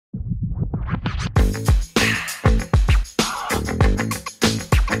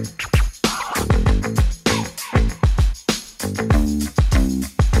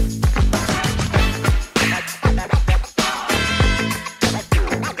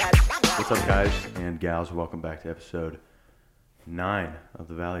What's up, guys and gals? Welcome back to episode 9 of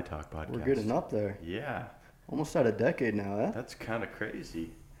the Valley Talk podcast. We're getting up there. Yeah. Almost at a decade now, eh? That's kind of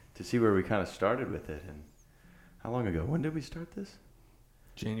crazy to see where we kind of started with it. And how long ago? When did we start this?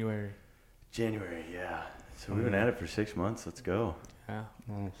 January, yeah. So we've been at it for 6 months. Let's go. Yeah.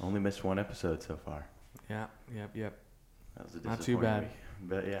 Nice. Only missed one episode so far. Yeah. Yep. That was a Not too disappointing bad. week.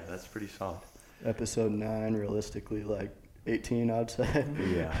 But yeah, that's pretty solid. Episode 9, realistically, like 18, I'd say.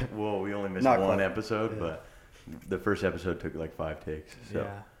 Yeah. Well, we only missed Not one quite. episode, Yeah. but the first episode took like 5 takes. So.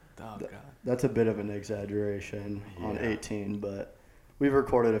 Yeah. Oh, God. That's a bit of an exaggeration on Yeah. 18, but we've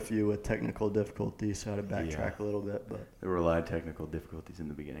recorded a few with technical difficulties, so I had to backtrack a little bit. But There were a lot of technical difficulties in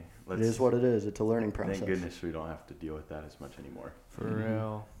the beginning. it is what it is. It's a learning process. Thank goodness we don't have to deal with that as much anymore. For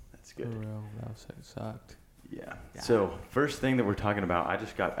real. That's For good. real. That sucked. Yeah. Yeah. So first thing that we're talking about, I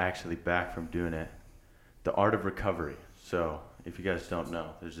just got actually back from doing it, the art of recovery. So if you guys don't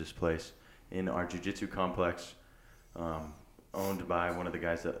know, there's this place in our jiu-jitsu complex, owned by one of the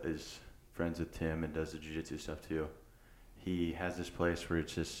guys that is friends with Tim and does the jiu-jitsu stuff too. He has this place where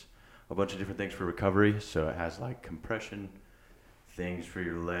it's just a bunch of different things for recovery. So it has like compression things for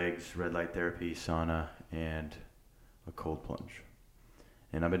your legs, red light therapy, sauna, and a cold plunge.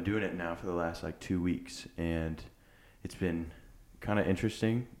 And I've been doing it now for the last like 2 weeks, and it's been kind of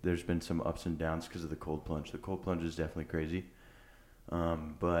interesting. There's been some ups and downs because of the cold plunge. The cold plunge is definitely crazy,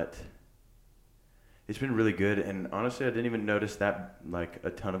 but it's been really good. And honestly, I didn't even notice that like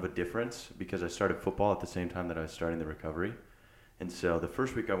a ton of a difference because I started football at the same time that I was starting the recovery. And so the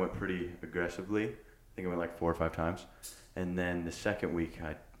first week I went pretty aggressively. I think I went like 4 or 5 times. And then the second week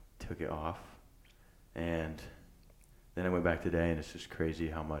I took it off, and then I went back today, and it's just crazy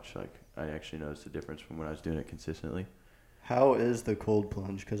how much like I actually noticed the difference from when I was doing it consistently. How is the cold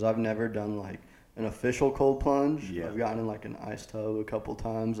plunge? Because I've never done like an official cold plunge. Yeah. I've gotten in like an ice tub a couple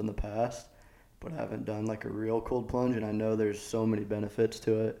times in the past, but I haven't done like a real cold plunge, and I know there's so many benefits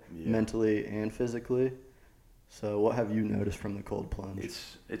to it, mentally and physically. So what have you noticed from the cold plunge?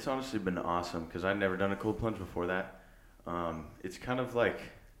 It's honestly been awesome because I'd never done a cold plunge before that. It's kind of like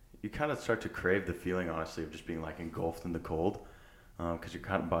you kind of start to crave the feeling, honestly, of just being like engulfed in the cold because your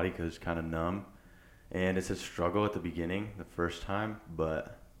kind of body goes kind of numb. And it's a struggle at the beginning, the first time,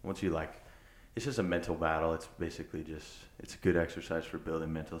 but once you like, it's just a mental battle. It's basically it's a good exercise for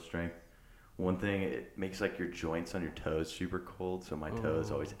building mental strength. One thing, it makes like your joints on your toes super cold, so my toes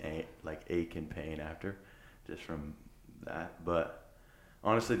always ache in pain after, just from that. But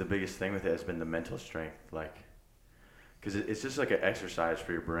honestly, the biggest thing with it has been the mental strength, like, because it's just like an exercise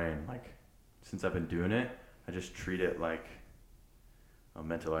for your brain. Like, since I've been doing it, I just treat it like a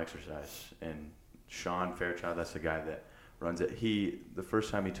mental exercise. And Sean Fairchild, that's the guy that runs it. The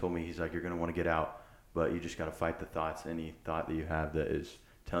first time he told me, he's like, you're going to want to get out, but you just got to fight the thoughts. Any thought that you have that is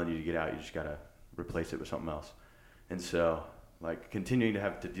telling you to get out, you just got to replace it with something else. And so, like, continuing to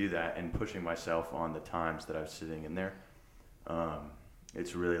have to do that and pushing myself on the times that I was sitting in there,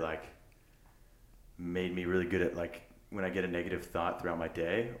 it's really, like, made me really good at, like, when I get a negative thought throughout my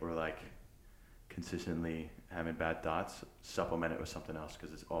day or, like, consistently having bad thoughts, supplement it with something else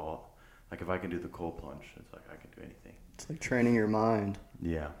because it's all, like, if I can do the cold plunge, it's like I can do anything. It's like training your mind.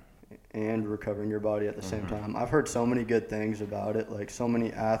 Yeah. And recovering your body at the same time. I've heard so many good things about it. Like, so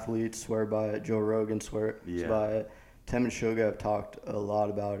many athletes swear by it. Joe Rogan swears by it. Tim and Suga have talked a lot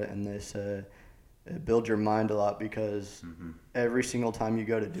about it, and they say it builds your mind a lot because every single time you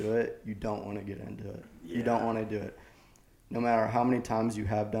go to do it, you don't want to get into it. Yeah. You don't want to do it. No matter how many times you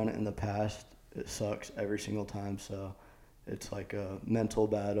have done it in the past, it sucks every single time. So it's like a mental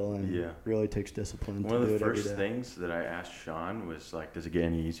battle, and really takes discipline to do it every day. One of the first things that I asked Sean was, like, does it get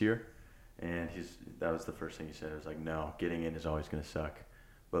any easier? And that was the first thing he said. It was like, no, getting in is always going to suck.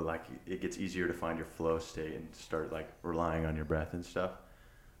 But, like, it gets easier to find your flow state and start, like, relying on your breath and stuff.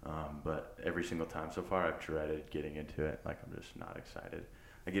 But every single time so far, I've dreaded getting into it. Like, I'm just not excited.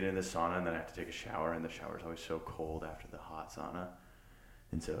 I get in the sauna, and then I have to take a shower, and the shower's always so cold after the hot sauna.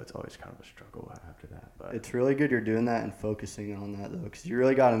 And so it's always kind of a struggle after that. But it's really good you're doing that and focusing on that, though, because you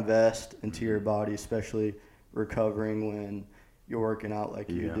really got to invest into your body, especially recovering when you're working out like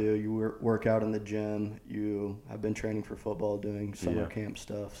you do. You work out in the gym. You have been training for football, doing summer camp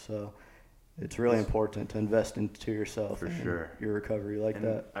stuff. So it's really important to invest into yourself for and sure. your recovery like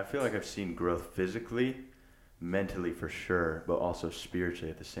that. I feel like I've seen growth physically, mentally for sure, but also spiritually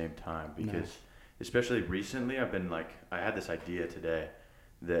at the same time because especially recently I've been like, I had this idea today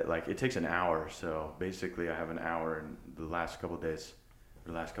that like it takes an hour. So basically I have an hour, and the last couple of days,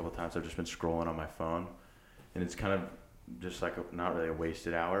 or the last couple of times I've just been scrolling on my phone, and it's kind of just like not really a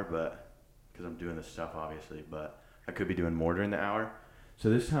wasted hour, but because I'm doing this stuff obviously, but I could be doing more during the hour. So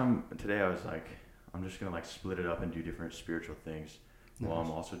this time today, I was like, I'm just gonna like split it up and do different spiritual things while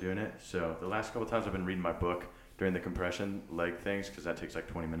I'm also doing it. So the last couple times I've been reading my book during the compression leg things because that takes like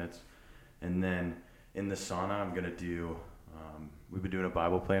 20 minutes, and then in the sauna I'm gonna do. We've been doing a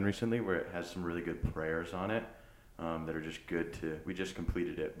Bible plan recently where it has some really good prayers on it that are just good to. We just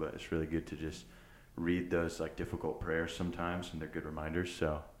completed it, but it's really good to just read those like difficult prayers sometimes, and they're good reminders.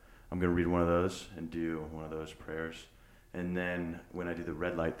 So I'm gonna read one of those and do one of those prayers. And then when I do the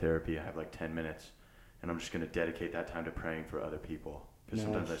red light therapy, I have like 10 minutes, and I'm just going to dedicate that time to praying for other people. Because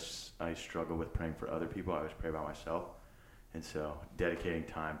sometimes I struggle with praying for other people. I always pray about myself. And so dedicating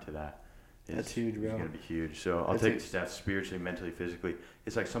time to that That's huge, bro. is going to be huge. So I'll take steps spiritually, mentally, physically.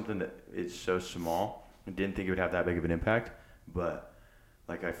 It's like something that is so small. I didn't think it would have that big of an impact. But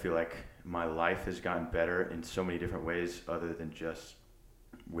like I feel like my life has gotten better in so many different ways other than just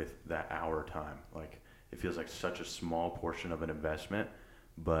with that hour time. Like, it feels like such a small portion of an investment,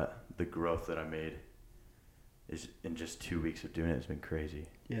 but the growth that I made is in just 2 weeks of doing it has been crazy.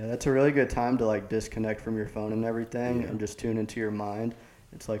 Yeah, that's a really good time to like disconnect from your phone and everything and just tune into your mind.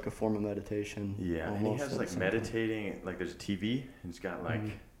 It's like a form of meditation. Yeah, and he has like meditating, like there's a TV, and it's got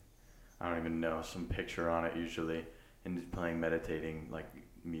like, I don't even know, some picture on it usually, and he's playing meditating like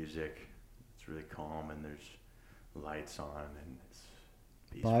music. It's really calm, and there's lights on, and it's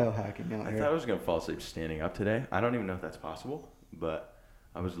peaceful. Biohacking out I here. thought I was going to fall asleep standing up today. I don't even know if that's possible, but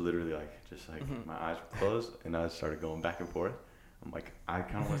I was literally like, just like my eyes were closed and I started going back and forth. I'm like, I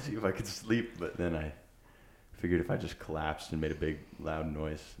kind of want to see if I could sleep, but then I figured if I just collapsed and made a big loud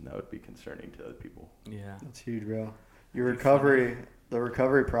noise, that would be concerning to other people. Yeah. That's huge, bro. Your recovery, the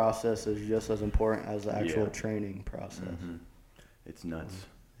recovery process is just as important as the actual training process. Mm-hmm. It's nuts.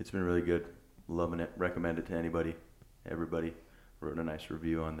 It's been really good. Loving it. Recommend it to anybody, everybody. Wrote a nice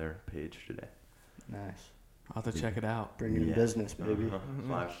review on their page today. Nice. I'll have to check it out. Bring it in business, baby.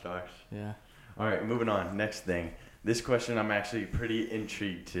 5 stars. Yeah. All right, moving on. Next thing. This question I'm actually pretty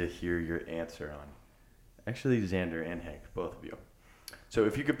intrigued to hear your answer on. Actually, Xander and Hank, both of you. So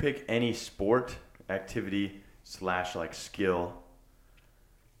if you could pick any sport, activity, / like skill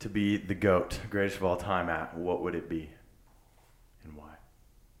to be the GOAT, greatest of all time at, what would it be? And why?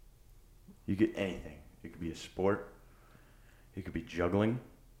 You get anything. It could be a sport. It could be juggling.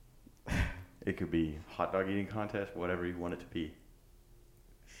 It could be hot dog eating contest, whatever you want it to be.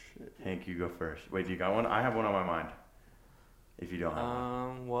 Shit. Hank, you go first. Wait, do you got one? I have one on my mind. If you don't have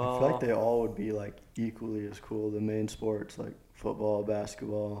one. Well, I feel like they all would be like equally as cool. The main sports like football,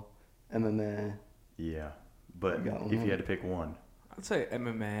 basketball, MMA. Yeah, but if you had to pick one. I'd say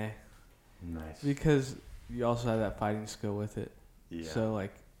MMA. Nice. Because you also have that fighting skill with it. Yeah. So,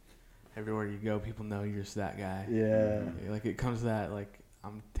 like, everywhere you go, people know you're just that guy. Yeah. Like, it comes to that, like,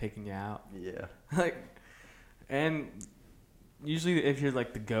 I'm taking you out. Yeah. Like, and usually if you're,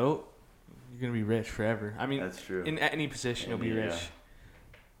 like, the GOAT, you're going to be rich forever. I mean, that's true. In any position, you'll be rich.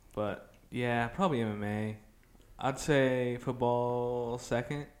 But, yeah, probably MMA. I'd say football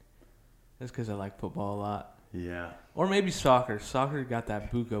second, just because I like football a lot. Yeah. Or maybe soccer. Soccer got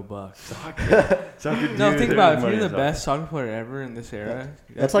that buco bucks. Soccer. No, think about it. If you're the best soccer player ever in this era.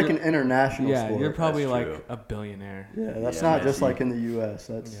 That's like an international sport. Yeah, you're probably that's like true. a billionaire. Yeah, that's not just like in the U.S.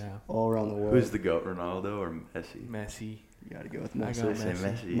 That's all around the world. Who's the GOAT, Ronaldo or Messi? Messi. You got to go with I Messi. go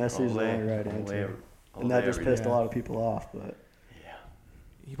Messi. Messi's the only right answer. And that just pissed a lot of people off, but...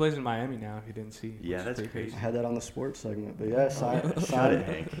 He plays in Miami now, if you didn't see. Yeah, that's crazy. I had that on the sports segment, but yeah, signed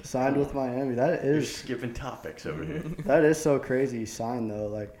with Miami. That You're is skipping topics over here. that is so crazy. He signed though,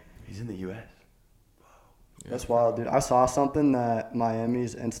 like he's in the U.S. Yeah. That's wild, dude. I saw something that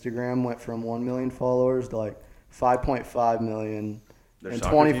Miami's Instagram went from 1 million followers to like 5.5 million Their in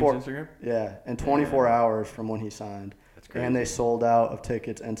soccer 24 team's Instagram? Yeah, in 24 hours from when he signed. That's crazy. And they sold out of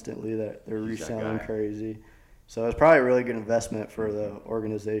tickets instantly that they're He's that reselling guy. crazy. So it's probably a really good investment for the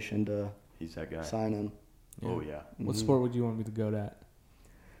organization to He's that guy. sign him. Yeah. Oh yeah. What sport would you want me to go at?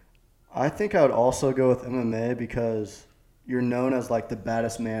 I think I would also go with MMA because you're known as like the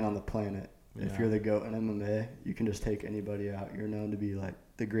baddest man on the planet. If you're the GOAT in MMA, you can just take anybody out. You're known to be like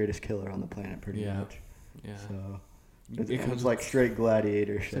the greatest killer on the planet pretty much. Yeah. So It comes like straight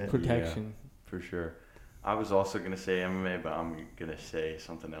gladiator shit. Protection. Yeah, for sure. I was also going to say MMA, but I'm going to say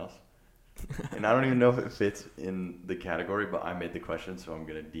something else. And I don't even know if it fits in the category, but I made the question, so I'm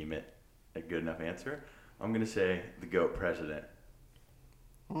going to deem it a good enough answer. I'm going to say the GOAT president.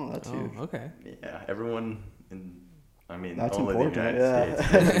 Oh, that's huge. Okay. Yeah, everyone That's only important, the United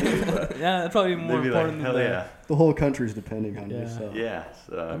States. But Yeah, that's probably more they'd be important like, than hell yeah. The whole country's depending on you. Yeah. So. Yeah.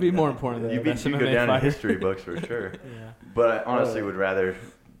 So, That'd be more important than you'd the best go MMA down fighter. in history books for sure. Yeah. But I honestly would rather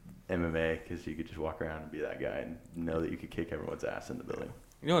MMA because you could just walk around and be that guy and know that you could kick everyone's ass in the building.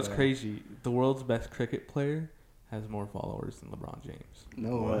 You know what's crazy? The world's best cricket player has more followers than LeBron James.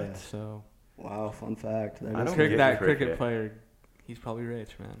 No way. So Wow, fun fact. that cricket player, he's probably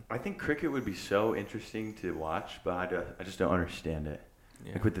rich, man. I think cricket would be so interesting to watch, but I just don't understand it.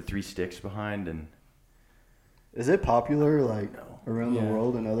 Yeah. Like with the 3 sticks behind and. Is it popular like No. around the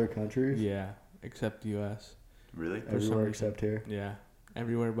world in other countries? Yeah, except U.S. Really? Everywhere except here. Yeah,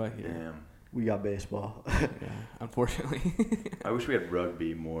 everywhere but here. Damn. We got baseball. Yeah, unfortunately. I wish we had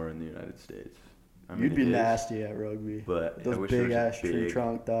rugby more in the United States. I mean, You'd be it is, nasty at rugby. But I Those wish there big was a ass tree big-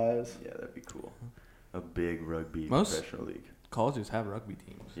 trunk thighs. Yeah, that'd be cool. A big rugby Most- professional league. Colleges have rugby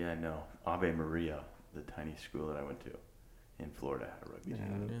teams. Yeah, I know. Ave Maria, the tiny school that I went to in Florida, had a rugby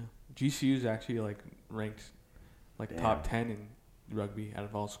team. Yeah. GCU is actually like ranked like Damn. top 10 in rugby out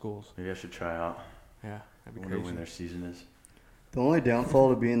of all schools. Maybe I should try out. Yeah, that'd I be wonder crazy. when their season is. The only downfall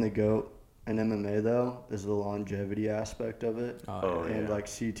to being the GOAT in MMA though is the longevity aspect of it, Oh, and yeah. like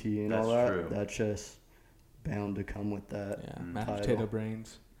CT and That's all that. true. That's just bound to come with that. Yeah, Mm. mashed Title. potato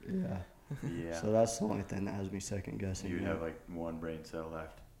brains. Yeah. Yeah. So that's the only thing that has me second guessing. You'd it. have like one brain cell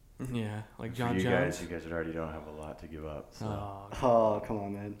left. Yeah, like For John you Jones. guys already don't have a lot to give up. So. Oh, Oh, come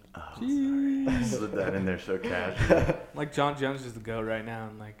on, man. Oh, sorry. I slid that in there so casually. like John Jones is the GOAT right now,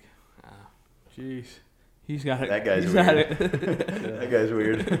 and like, jeez, he's got it. That guy's he's weird. got it. That guy's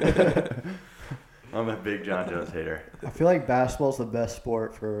weird. I'm a big John Jones hater. I feel like basketball's the best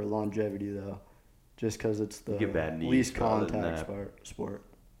sport for longevity though, just because it's the You get bad knees least for other than contact that. sport.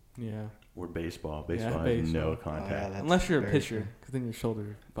 Yeah, Or baseball. Yeah, Baseball has baseball. no Oh, yeah, contact. that's unless you're a very pitcher, true. because then your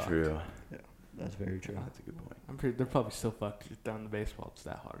shoulder fucked. True. That's very true. That's a good point. I'm pretty. They're probably still fucked just throwing the baseball. It's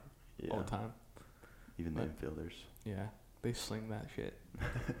that hard Yeah. all the time. Even the But- infielders. Yeah, they sling that shit.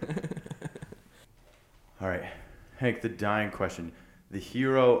 All right. Hank, the dying question. The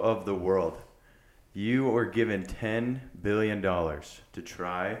hero of the world. You were given $10 billion to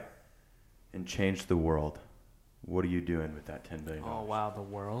try and change the world. What are you doing with that $10 billion? Oh wow, the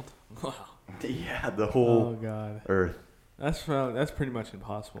world. Wow. Yeah, the Oh whole god. earth. That's pretty much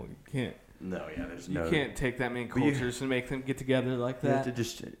impossible. You can't. No, yeah, there's You no. can't take that many But you- cultures and make them get together like You have that. to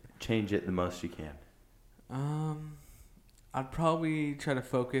just change it the most you can. I'd probably try to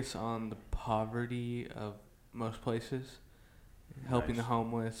focus on the poverty of most places, helping the Nice.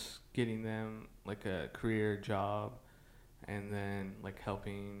 homeless, getting them like a career job, and then like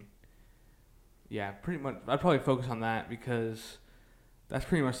helping. Yeah, pretty much. I'd probably focus on that because that's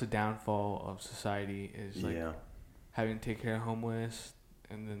pretty much the downfall of society is like Yeah. having to take care of homeless,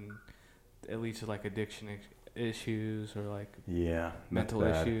 and then it leads to like addiction issues or like Yeah. mental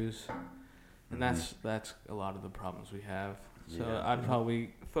that's bad. issues, and Mhm. that's a lot of the problems we have. So Yeah. I'd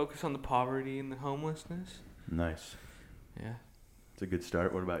probably focus on the poverty and the homelessness. Nice. Yeah. It's a good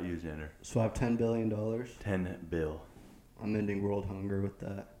start. What about you, Xander? So I have $10 billion. 10 bill. I'm ending world hunger with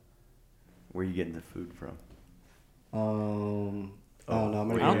that. Where are you getting the food from? I don't know. I'm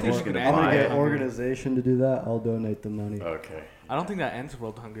Were gonna you I don't get, think just you gonna can I'm gonna buy get it? an organization to do that. I'll donate the money. Okay. I don't think that ends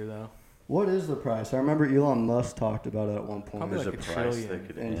world hunger though. What is the price? I remember Elon Musk talked about it at one point. Probably There's like a a price trillion. that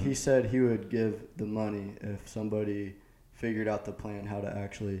could And end. he said he would give the money if somebody figured out the plan how to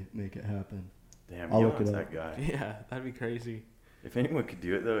actually make it happen. Damn, I'll Elon's look it that up. guy. Yeah, that'd be crazy, If anyone could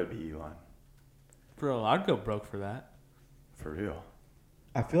do it, though, it'd be Elon. bro. I'd go broke for that. For real.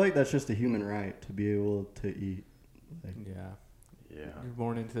 I feel like that's just a human right to be able to eat. Like, Yeah. Yeah. You're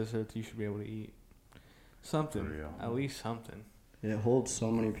born into this earth. You should be able to eat something. For real. At least something. it holds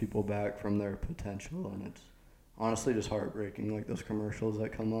so many people back from their potential, and it's honestly just heartbreaking. Like those commercials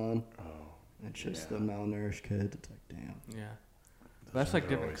that come on, Oh. it's just Yeah. the malnourished kids. It's like, damn. Yeah. those That's like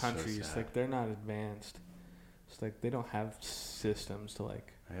ones are different always so countries. sad. Like they're not advanced. It's like they don't have systems to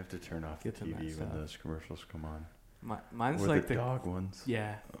like. I have to turn off the Get them that TV when stuff. those commercials come on. Mine's or like the dog ones.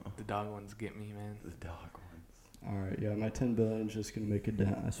 Yeah, Oh. the dog ones get me, man. The dog ones. All right, yeah, my 10 billion is just gonna make it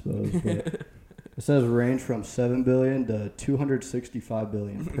down, I suppose. But it says range from 7 billion to 265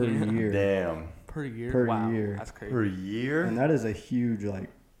 billion per Yeah. year, Damn. Per year. Per wow, year. That's crazy. Per year? and that is a huge like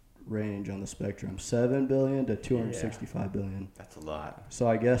range on the spectrum. 7 billion to 265 billion. That's a lot. So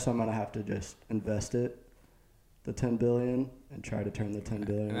I guess I'm gonna have to just invest it, the 10 billion, and try to turn the 10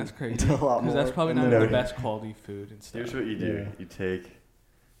 billion And that's crazy. into a lot Because more. that's probably and not then- the best quality food and stuff. Here's what you do. Yeah. You take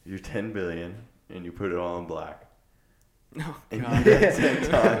your 10 billion and you put it all in black. Oh, And God. you do that 10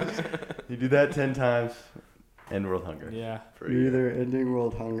 times. You do that 10 times, end world hunger. Yeah. For a You're year. either ending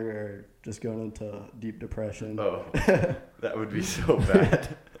world hunger or just going into deep depression. Oh, that would be so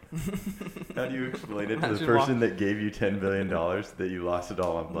bad. How do you explain it to the Imagine person that gave you $10 billion that you lost it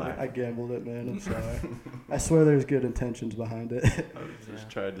all on black? I gambled it, man. I'm sorry. I swear there's good intentions behind it. I was just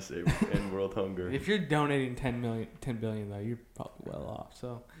trying to save end world hunger. If you're donating 10 billion though, you're probably well off.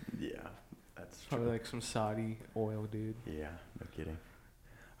 So Yeah, that's probably true. like some Saudi oil dude. Yeah, no kidding.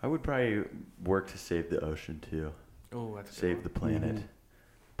 I would probably work to save the ocean too. Oh, that's a good Save one. the planet. Mhm.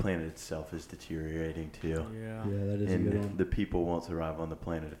 Planet itself is deteriorating too. Yeah. Yeah, that is a good And one. the people won't survive on the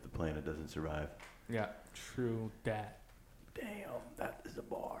planet if the planet doesn't survive. Yeah. True that. Damn, that is a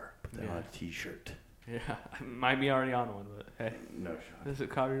bar. Put that Yeah. on a t-shirt. Yeah. I might be already on one, but hey, No shot. is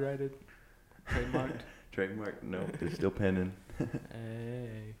it copyrighted? Trademarked? Trademark? No, it's still pending.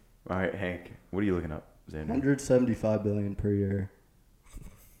 Hey. All right, Hank, what are you looking up, Xander? 175 billion per year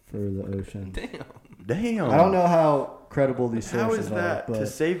for the ocean. Damn. Damn. I don't know how credible these How sources is that are, to but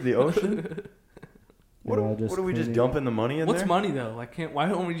save the ocean? What, you know, what are we just cleaning- dumping the money in What's there? money though? Like, why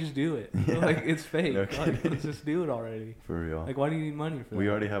don't we just do it? Yeah. Like, it's fake. No Like, kidding. let's just do it already. For real. Like, why do you need money for that? We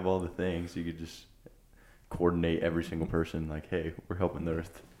already have all the things. You could just coordinate every single person. Like, hey, we're helping the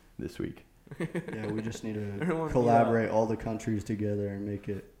Earth this week. yeah, we just need to Everyone be collaborate all the countries together and make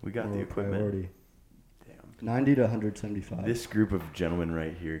it We got more the of a equipment. priority. Damn. 90 to 175. This group of gentlemen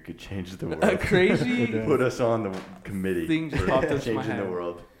right here could change the A world. crazy Put us on the committee thing just for popped up in my changing the head.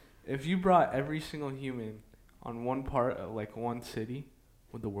 world. If you brought every single human on one part of like one city,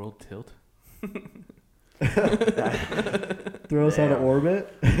 would the world tilt? Throw us out of Damn.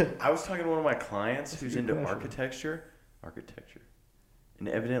 orbit. I was talking to one of my clients That's a who's good into question. architecture, and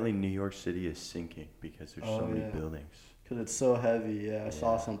evidently New York City is sinking because there's so Oh, many yeah. buildings. Because it's so heavy. Yeah, I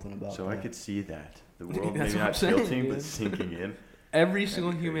saw Yeah. something about So that. I could see that the world That's maybe what I'm not saying, tilting dude. but sinking in. Every That'd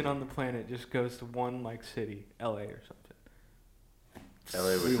single be human crazy. on the planet just goes to one like city, LA or something.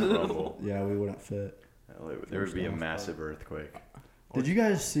 LA would crumble. Yeah, we wouldn't fit. There would be a First off, massive earthquake. Did you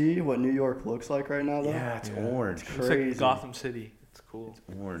guys see what New York looks like right now, though? Yeah, it's Yeah. orange. It's It's crazy. like Gotham City. It's cool.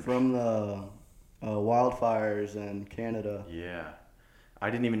 It's orange. From the wildfires in Canada. Yeah, I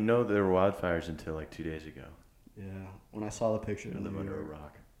didn't even know there were wildfires until like 2 days ago. Yeah, when I saw the picture I of live New under a York.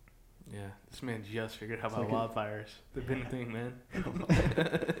 rock. Yeah, this man just figured out It's about like wildfires. They've been a thing, man.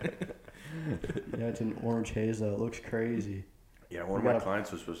 Yeah, it's an orange haze though. It looks crazy. Yeah, one of We my gotta-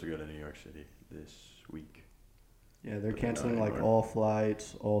 clients was supposed to go to New York City this week. Yeah, they're But they're not canceling like anymore. all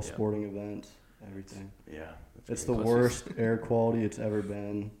flights, all Yeah. sporting events, everything. Yeah, that's It's crazy. the Plus worst air quality it's ever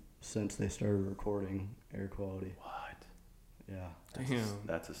been since they started recording air quality. What? Yeah. Damn.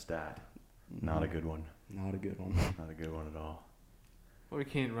 That's a stat. Not a Mhm. good one. Not a good one. Not a good one at all. Or you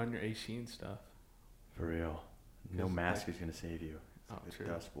can't run your AC and stuff. For real. No 'Cause, mask like- is gonna save you. It's Oh, like a true.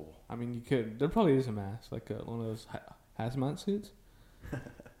 dust bowl. I mean, you could. There probably is a mask, like one of those hazmat suits.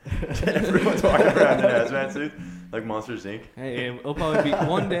 Everyone's walking around in hazmat suits like Monsters Inc. Hey, it'll probably be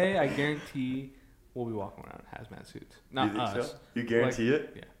one day. I guarantee we'll be walking around in hazmat suits. Not you think us. so? You guarantee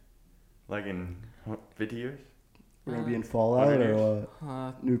it? yeah. Like in 50 years? We're gonna be in Fallout 100 or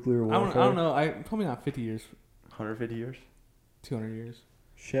what? Nuclear I warfare. don't know. Probably not 50 years, 150 years? 200 years.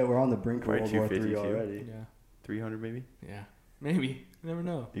 Shit, we're on the brink of Probably World War 252. III already. Yeah, 300 maybe? yeah. Maybe. You never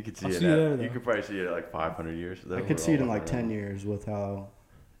know. You could see I'll it see you at, there, you though. could probably see it at like 500 years. I That could we're see it all in like walking 10 around. years with how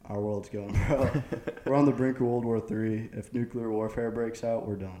our world's going, bro. We're on the brink of World War III. If nuclear warfare breaks out,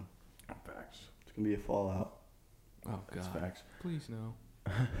 we're done. Facts. It's gonna be a fallout. Oh That's God. facts. Please no.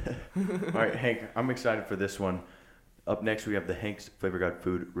 All right, Hank, I'm excited for this one. Up next, we have the Hank's Flavor God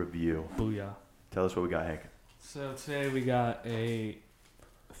Food Review. Booyah. Tell us what we got, Hank. So today we got a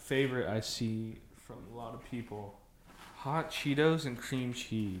favorite I see from a lot of people: hot Cheetos and cream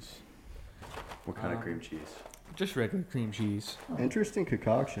cheese. What kind of cream cheese? Just regular cream cheese. Interesting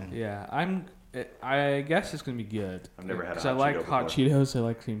concoction. Yeah, I guess it's gonna be good. I've never had a 'Cause hot I like Cheeto hot before. Cheetos. I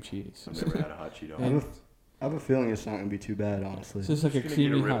like cream cheese. I've never had a hot Cheeto. And I have a feeling it's not gonna be too bad, honestly. it's just like a I'm just gonna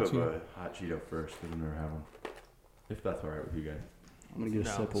creamy get a hot rip of Cheeto. a hot Cheeto first, because I've never had one. If that's all right with you guys. I'm gonna get a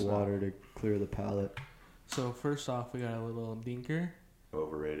No, sip it's of not. water to clear the palate. So first off, we got a little dinker,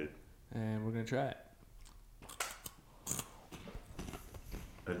 Overrated. and we're gonna try it.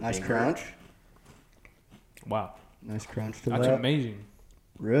 A Nice dinker. crunch. Wow, Nice crunch to that's that. amazing.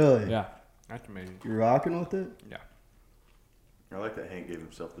 Really? Yeah, that's amazing. You're rocking with it? Yeah. I like that Hank gave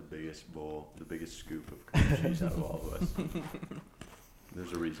himself the biggest bowl, the biggest scoop of cream cheese out of all of us.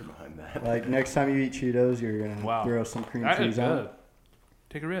 There's a reason behind that. Like next time you eat Cheetos, you're gonna Wow. throw some cream That is cheese on. good.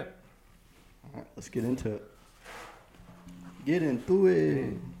 Take a rip. All right, let's get into it. Get into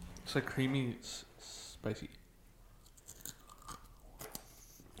it. It's like creamy, spicy.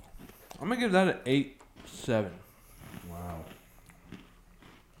 I'm gonna give that an 8.7. Wow.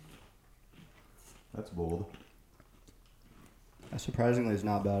 That's bold. That surprisingly is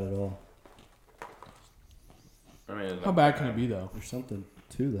not bad at all. I mean, How bad can it be, though? There's something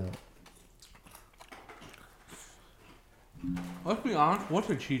to that. Let's be honest. What's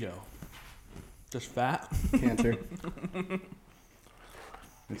a Cheeto? Just fat? Cancer.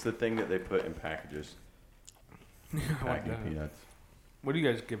 It's the thing that they put in packages. I like Packing that. peanuts. What do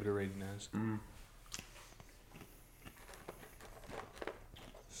you guys give it a rating as?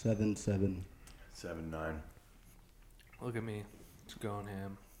 7-7. 7-9. Look at me. It's going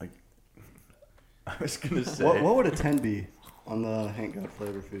ham. I was gonna say. What would a 10 be on the Hank God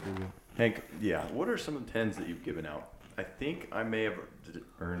flavor food review? Hank, yeah. What are some of the 10s that you've given out? I think I may have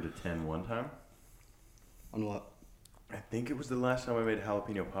earned a 10 one time. On what? I think it was the last time I made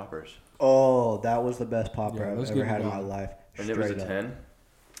jalapeno poppers. Oh, that was the best popper Yeah, I've those ever get had in going. my life. And it was a Straight up. 10.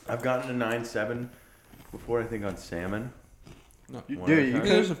 I've gotten a 9-7 before, I think, on salmon. No. You- One dude, at a you time.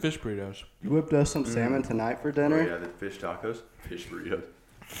 There's the fish burritos. You whipped us some salmon tonight for Oh, dinner. yeah, the fish tacos. Fish burritos.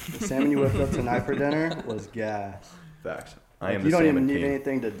 The salmon you whipped up tonight for dinner was gas. Facts. I Like, am you the don't even salmon need king.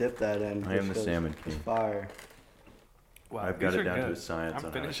 anything to dip that in. I am just the 'cause salmon it's king. fire. Wow, I've got these it are down to good. a science I'm on how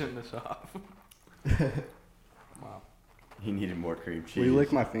to finishing this off. Wow. He needed more cream cheese. Will you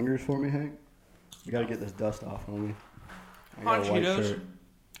lick my fingers for me, Hank? You gotta get this dust off on me. I got Hot a white Cheetos shirt.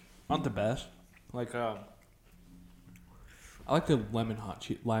 aren't the best. Like, I like the lemon hot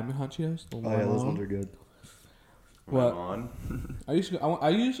Cheetos. The Oh yeah, those lemon. ones are good. When What? I'm on. I used to.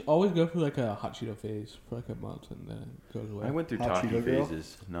 Always go through like a hot Cheeto phase for like a month and then it goes away. I went through Hot Taki Cheeto girl?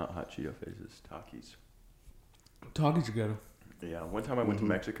 phases, not hot Cheeto phases. Takis. Takis are good. Yeah, one time I went to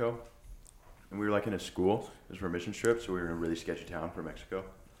Mexico, and we were like in a school. It was for a mission trip, so we were in a really sketchy town for Mexico.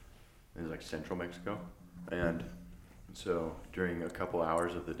 It was like central Mexico, and so during a couple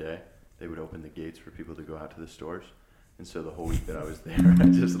hours of the day, they would open the gates for people to go out to the stores. And so the whole week that I was there, I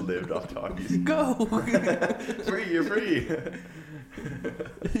just lived off Takis. Go. Free, you're free.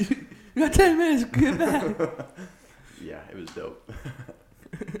 You got 10 minutes. Get back. Yeah, it was dope.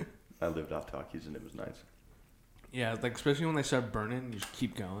 I lived off Takis, and it was nice. Yeah, like especially when they start burning, you just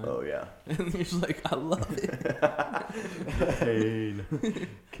keep going. Oh yeah. And you're just like, I love it. Pain.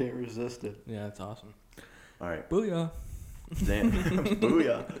 Can't resist it. Yeah, it's awesome. All right. Booyah.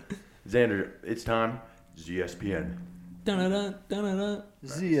 Booyah. Xander, it's time. ZSPN. Dun-dun-dun, dun-dun-dun.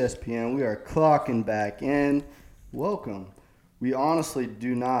 ZSPN, we are clocking back in. Welcome. We honestly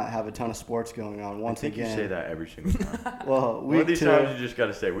do not have a ton of sports going on. Once I think again, you say that every single time. well, One of these two. times you just got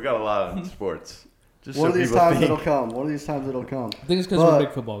to say, we got a lot of sports. Just One so of these people times think. it'll come. One of these times it'll come. I think it's because But- we're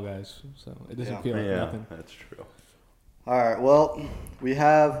big football guys, so it doesn't Yeah. feel like Yeah, nothing. that's true. All right. Well, we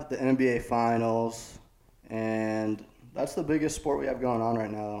have the NBA Finals, and that's the biggest sport we have going on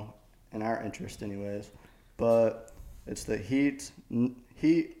right now, in our interest, anyways. But it's the Heat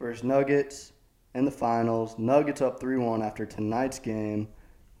versus Nuggets in the finals. Nuggets up 3-1 after tonight's game.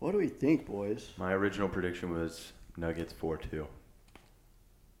 What do we think, boys? My original prediction was Nuggets 4-2.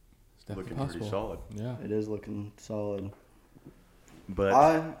 It's definitely Looking pretty solid. Yeah. It is looking solid.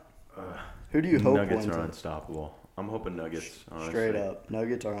 But Who do you hope Nuggets wins are it? unstoppable. I'm hoping Nuggets, honestly. Straight up,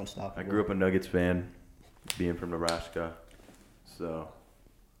 Nuggets are unstoppable. I grew up a Nuggets fan, being from Nebraska. So,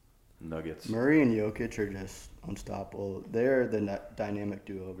 Nuggets. Murray and Jokic are just unstoppable. They're the dynamic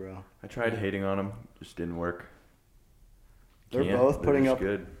duo, bro. I tried hating on them, just didn't work. They're Can't. both putting just up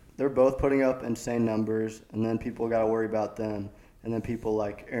good. They're both putting up insane numbers, and then people got to worry about them. And then people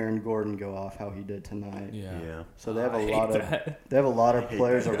like Aaron Gordon go off how he did tonight. Yeah. So they have a I hate lot of that. they have a lot of I hate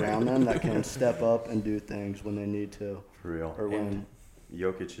players that. around them that can step up and do things when they need to For real. or when.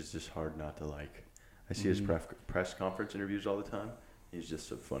 Jokic is just hard not to like. I see his press conference interviews all the time. He's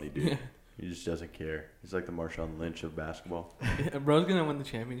just a funny dude. He just doesn't care. He's like the Marshawn Lynch of basketball. Yeah, bro's gonna win the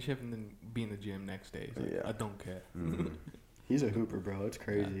championship and then be in the gym next day. He's like, Yeah. I don't care. Mhm. He's a hooper, bro. It's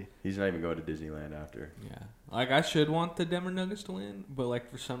crazy. He's not even going to Disneyland after. Yeah. Like I should want the Denver Nuggets to win, but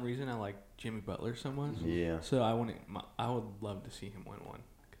like for some reason I like Jimmy Butler so much. Yeah. So I would love to see him win one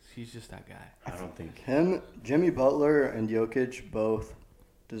because he's just that guy. I don't think. Him, Jimmy Butler, and Jokic both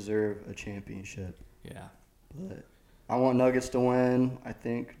deserve a championship. Yeah. But I want Nuggets to win. I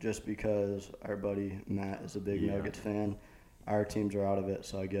think just because our buddy Matt is a big Yeah. Nuggets fan. Our teams are out of it,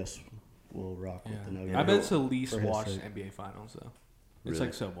 so I guess we'll rock with the Nuggets. I bet it's the least For his watched sake. NBA Finals though. It's Really?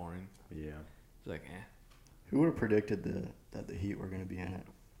 like so boring. Yeah. It's like Who would have predicted that the Heat were going to be in it?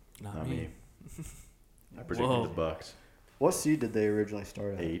 not Not me. me. I predicted Whoa. the Bucks. What seed did they originally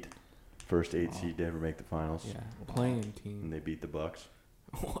start at? 8. First 8 seed to ever make the finals. Yeah, playing And team. they beat the Bucks.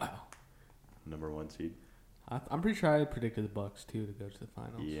 Wow. Number 1 seed. I'm pretty sure I predicted the Bucks too to go to the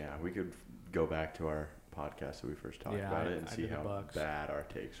finals. Yeah, we could go back to our podcast that we first talked Yeah, about I- it and I see did the how Bucks. bad our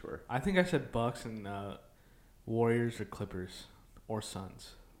takes were. I think I said Bucks and Warriors or Clippers or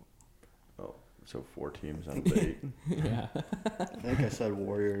Suns. So 4 teams out of the 8. Yeah. I think I said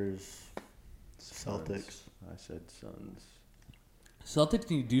Warriors, Celtics. I said Suns. Celtics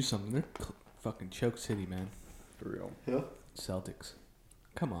need to do something. They're fucking choke city, man. For real. Yeah. Celtics.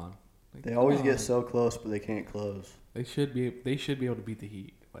 Come on. Like, They always come get on. so close, but they can't close. They should be able to beat the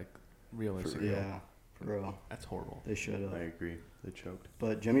Heat. Like, realistically. Yeah, for real. That's horrible. They should have. I agree. They choked.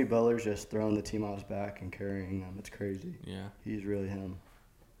 But Jimmy Butler's just throwing the team on his back and carrying them. It's crazy. Yeah. He's really him.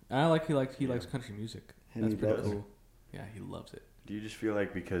 I like he likes country music. Him That's he pretty does. cool. Yeah, he loves it. Do you just feel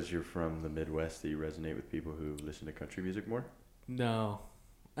like because you're from the Midwest that you resonate with people who listen to country music more? No.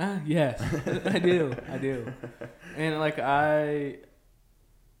 Yes. I do. And like I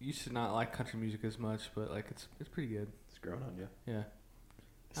used to not like country music as much, but like it's pretty good. It's growing on you. Yeah.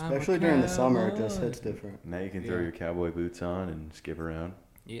 Especially during the summer, it just hits different. Now you can throw Yeah. your cowboy boots on and skip around.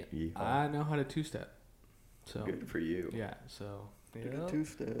 Yeah. Yeehaw. I know how to two-step. So Good for you. yeah, so Get yeah. a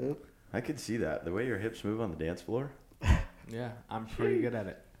two-step. I could see that. The way your hips move on the dance floor. Yeah, I'm pretty good at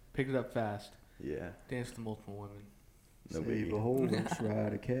it. Picked it up fast. Yeah. Danced to multiple women. No Save a biggie. horse,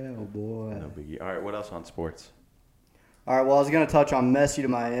 ride a cowboy. No biggie. All right, what else on sports? All right, well, I was going to touch on Messi to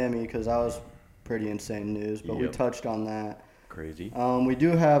Miami because that was pretty insane news, but we Yep. touched on that. Crazy. We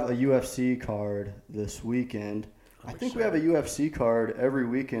do have a UFC card this weekend. I think we have a UFC card every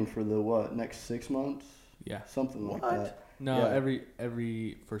weekend for the, next 6 months? Yeah. Something like What? that. No, Yeah.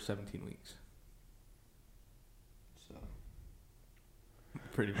 every for 17 weeks. So.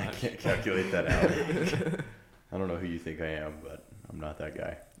 Pretty I much. can't calculate that out. I don't know who you think I am, but I'm not that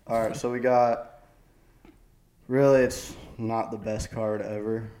guy. All right, so we got, really, it's not the best card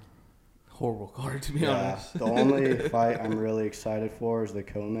ever. Horrible card, to be Yeah, honest. the only fight I'm really excited for is the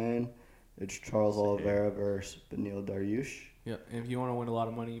co-main. It's Charles Same. Oliveira versus Beneil Dariush. Yep. And if you want to win a lot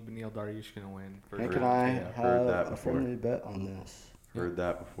of money, Beneil Dariush gonna win. For Hank sure. and I yeah, heard that have a before. friendly bet on this. Heard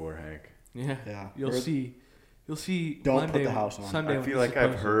that before, Hank. Yeah. Yeah. You'll see. You'll see. Don't put Monday, the house on. Sunday. I when feel this like is I've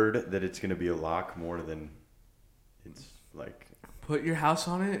posted. heard that it's going to be a lock more than it's like. Put your house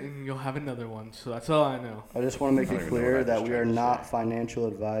on it, and you'll have another one. So that's all I know. I just want to make I don't it even know clear what I that was we are trying to not say. financial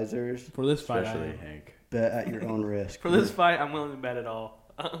advisors. For this fight, Especially Hank. Bet at your own risk. for this fight, I'm willing to bet it all.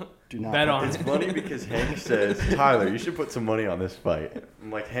 Do not bet put on this- It's funny because Hank says, Tyler, you should put some money on this fight. I'm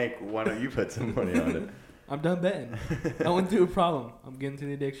like, Hank, why don't you put some money on it? I'm done betting. I went through a problem. I'm getting to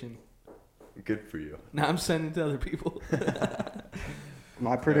the addiction. Good for you. Now I'm sending it to other people.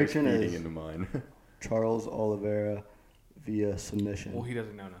 My prediction I was feeding is into mine. Charles Oliveira via submission. Well, he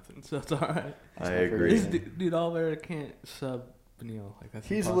doesn't know nothing, so it's all right. I not agree. very- Dude, Oliveira can't sub Beneil. Like that's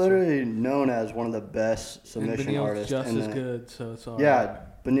He's impossible. literally known as one of the best And submission Beneil's artists. just in as the- good, so it's all right. Yeah,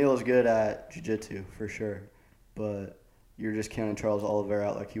 Beneil is good at jiu-jitsu for sure, but you're just counting Charles Oliveira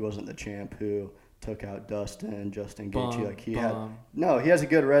out like he wasn't the champ who took out Justin Gaethje. Bum, Like he had bum. no, he has a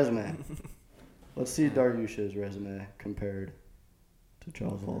good resume. Let's see Dariush's resume compared to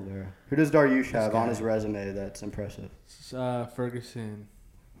Charles Oliveira. Who does Dariush have on guy. his resume that's impressive? Ferguson.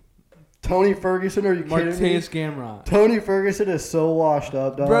 Tony Ferguson? Are you kidding me? Marquez Gamrot. Tony Ferguson is so washed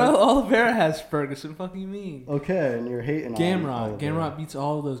up, dog. Bro, Oliveira has Ferguson. Fuck you mean? Okay, and you're hating on Gamrot. Oliveira. Gamrot beats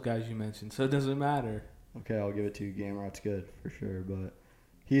all of those guys you mentioned, so it doesn't matter. Okay, I'll give it to you. Gamrot's good for sure, but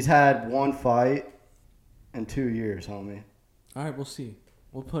he's had one fight in 2 years, homie. All right, we'll see.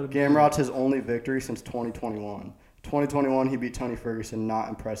 We'll put him. Gamrot's his only victory since 2021. 2021, he beat Tony Ferguson. Not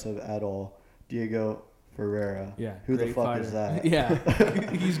impressive at all. Diego Ferreira. Yeah. Who the great fuck fighter. is that?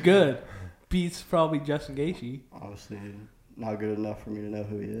 Yeah. He's good. Beats probably Justin Gaethje. Obviously, not good enough for me to know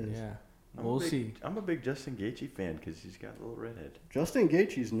who he is. Yeah. I'm We'll a big, see. I'm a big Justin Gaethje fan because he's got a little redhead. Justin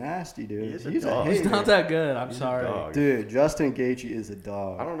Gaethje's nasty, dude. He is a He's dog. hater. He's not that good. I'm He's a sorry. dog. Dude, Justin Gaethje is a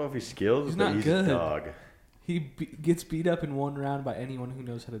dog. I don't know if he's skilled, He's but not he's good. a dog. He gets beat up in one round by anyone who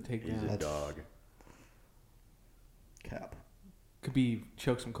knows how to take He's down. a That's- dog. Cap. Khabib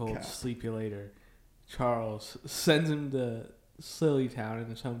chokes him cold, Cap. sleep you later. Charles sends him to Silly Town in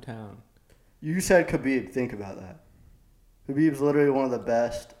his hometown. You said Khabib. Think about that. Khabib's literally one of the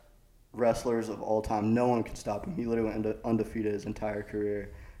best wrestlers of all time. No one can stop him. He literally went undefeated his entire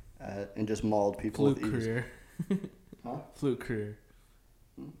career and just mauled people Fluke with ease. career. Huh? Fluke career.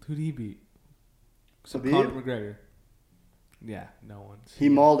 Who'd he beat? So Khabib? Conor McGregor. Yeah, no one. He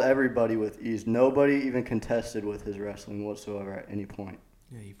mauled everybody with ease. Nobody even contested with his wrestling whatsoever at any point.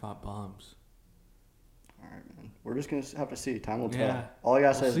 Yeah, he fought bombs. All right, man. We're just going to have to see. Time will tell. Yeah. All I got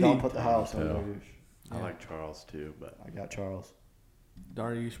to say We'll is see. don't put the house on Tell. Dariush. I Yeah. like Charles too, but I got Charles.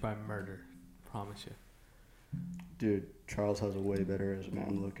 Dariush by murder. Promise you. Dude, Charles has a way better resume.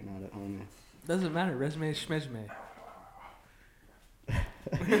 I'm looking at it, homie. Doesn't matter. Resume is schmesme.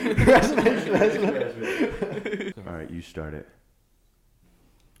 all right, you start it.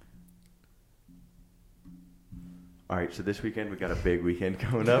 All right, so this weekend we got a big weekend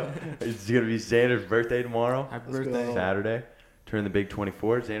coming up. It's going to be Xander's birthday tomorrow. Happy Let's birthday. go. Saturday. Turn the big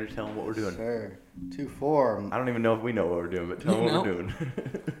 24. Xander, tell them what we're doing. Sure. 2-4. I don't even know if we know what we're doing, but tell them what No. we're doing.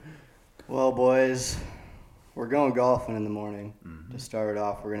 Well, boys, we're going golfing in the morning. Mhm. To start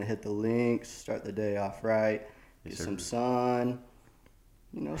off, we're going to hit the links, start the day off right, Yes, get sir. some sun,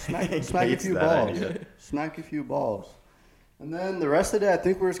 smack a Hates few that balls. idea. Smack a few balls. And then the rest of the day, I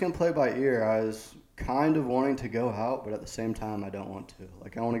think we're just going to play by ear. I was kind of wanting to go out, but at the same time, I don't want to.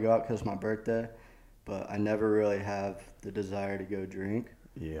 Like, I want to go out because it's my birthday, but I never really have the desire to go drink.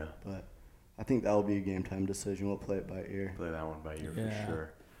 Yeah, But I think that will be a game time decision. We'll play it by ear. play that one by ear Yeah. for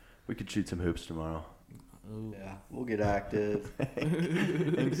sure. We could shoot some hoops tomorrow. Ooh. Yeah, we'll get active.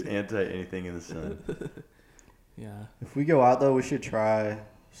 Hank's anti anything in the sun. Yeah. If we go out, though, we should try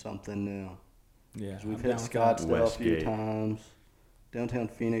something new. Yeah. 'Cause we've I'm hit down with that. Scottsdale a few Westgate. times. Downtown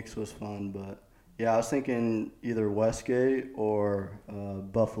Phoenix was fun, but yeah, I was thinking either Westgate or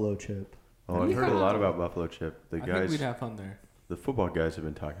Buffalo Chip. Oh, I've Yeah. heard a lot about Buffalo Chip. The I think guys, we'd have fun there. the football guys have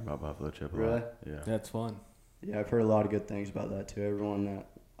been talking about Buffalo Chip a Really? lot. Yeah. That's fun. Yeah, I've heard a lot of good things about that too. Everyone that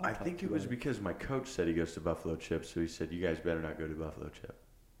I talked think to it was about because my coach said he goes to Buffalo Chip, so he said, you guys better not go to Buffalo Chip.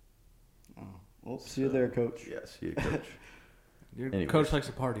 Oh, well, see you So, there, Coach. Yeah, see you, coach. Your Anyways. coach likes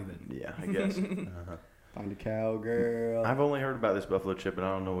to party then. Yeah, I guess. Uh-huh. Find a cowgirl. I've only heard about this Buffalo Chip, and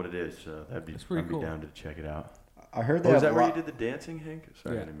I don't know what it is, so It's pretty I'd cool. be down to check it out. I heard they Oh, is have that where you li- did the dancing, Hank?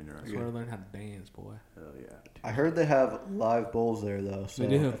 Sorry, Yeah. I didn't mean to That's interrupt. where I learned how to dance, boy. Hell yeah. I heard they have live bowls there though. So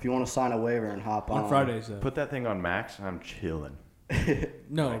They do. if you want to sign a waiver and hop on On Fridays, though. Put that thing on max, and I'm chilling.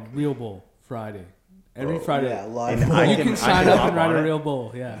 No, real bowl Friday. Every Oh. Friday. Yeah, live And bowl. I You can- can I sign can up hop and ride on a it? real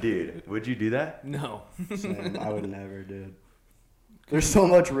bowl. Yeah. Dude, would you do that? No. Same. I would never, dude. There's so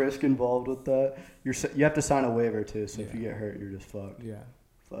much risk involved with that. You have to sign a waiver too. So if Yeah. you get hurt, you're just fucked. Yeah.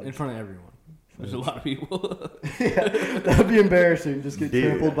 Fudge. In front of everyone. There's a lot of people. Yeah, that'd be embarrassing. Just get Dude.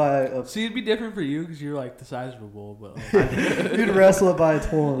 trampled by a. See, it'd be different for you because you're like the size of a bull, but like, You'd wrestle it by its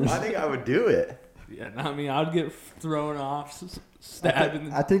horns. I think I would do it. yeah, no, I mean, I'd get thrown off, stabbed in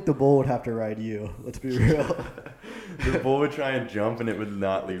the. I think the bull would have to ride you. Let's be real. The bull would try and jump, and it would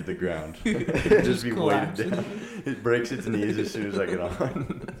not leave the ground. It'd just be weighted collapses. down. It breaks its knees as soon as I get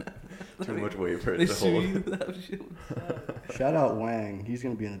on. Too much weight for They it to sue hold. you. That shit was Shout out Wang. He's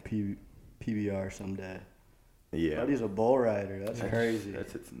gonna be in the PBR someday. Yeah. But he's a bull rider. That's crazy.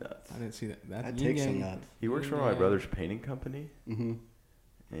 That's it's nuts. I didn't see that. That yin takes some yang. nuts. He works for Yin my yang. brother's painting company, Mm-hmm.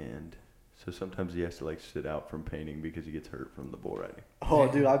 and so sometimes he has to like sit out from painting because he gets hurt from the bull riding. Oh,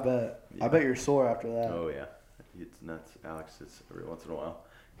 dude, I bet. Yeah. I bet you're sore after that. Oh yeah, it's nuts. Alex sits every once in a while.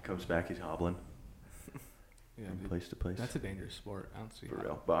 He comes back, he's hobbling Yeah, from dude, place to place. that's a dangerous sport. I don't see For how-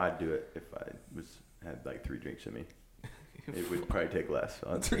 real. But I'd do it if I had like 3 drinks in me. It would probably take less. So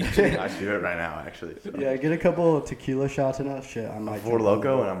I'd do it right now, actually. So. Yeah, get a couple of tequila shots in us. Shit, I I'm might. Four jump on the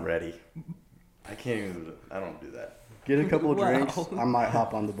Loco bull. and I'm ready. I can't even. I don't do that. Get a couple of Wow. drinks. I might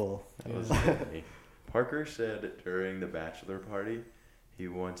hop on the bull. That was Yeah. me. Parker said during the bachelor party, he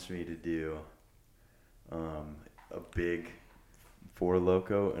wants me to do a big Four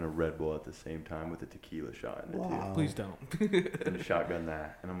Loco and a Red Bull at the same time with a tequila shot in it Wow. Please don't. too. And a shotgun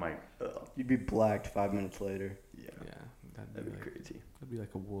that, and I'm like, ugh, You'd be blacked 5 minutes later. yeah, Yeah, that'd be like, crazy. that'd be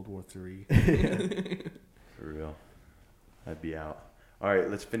like a World War III. For real. I'd be out. All right,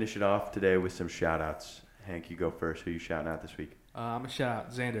 let's finish it off today with some shout outs. Hank, you go first. Who you shouting out this week? I'm gonna shout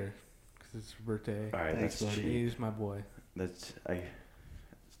out Xander because it's his birthday. All right, Thanks, that's buddy. cheap. He's my boy. That's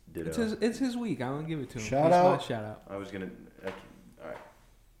ditto. It's his week. I'm gonna give it to him. Shout He's out. my shout out. I was gonna. All right,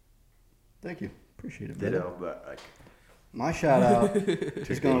 Thank you. Appreciate it, brother. ditto. But like, My shout out is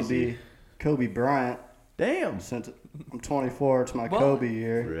Too going to easy. be Kobe Bryant. damn. Since I'm 24, it's my Well- Kobe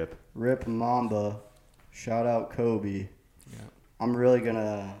year. Rip. Rip Mamba. Shout out Kobe. Yeah. I'm really going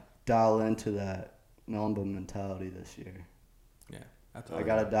to dial into that Mamba mentality this year. Yeah. That's Oh, all. I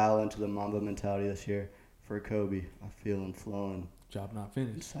got to dial into the Mamba mentality this year for Kobe. I feel him flowing Job not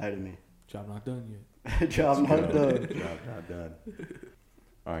finished. inside of me. Job not done yet. Job not done. Job not done.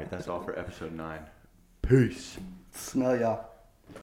 All right, that's all for episode 9. Peace. Smell y'all.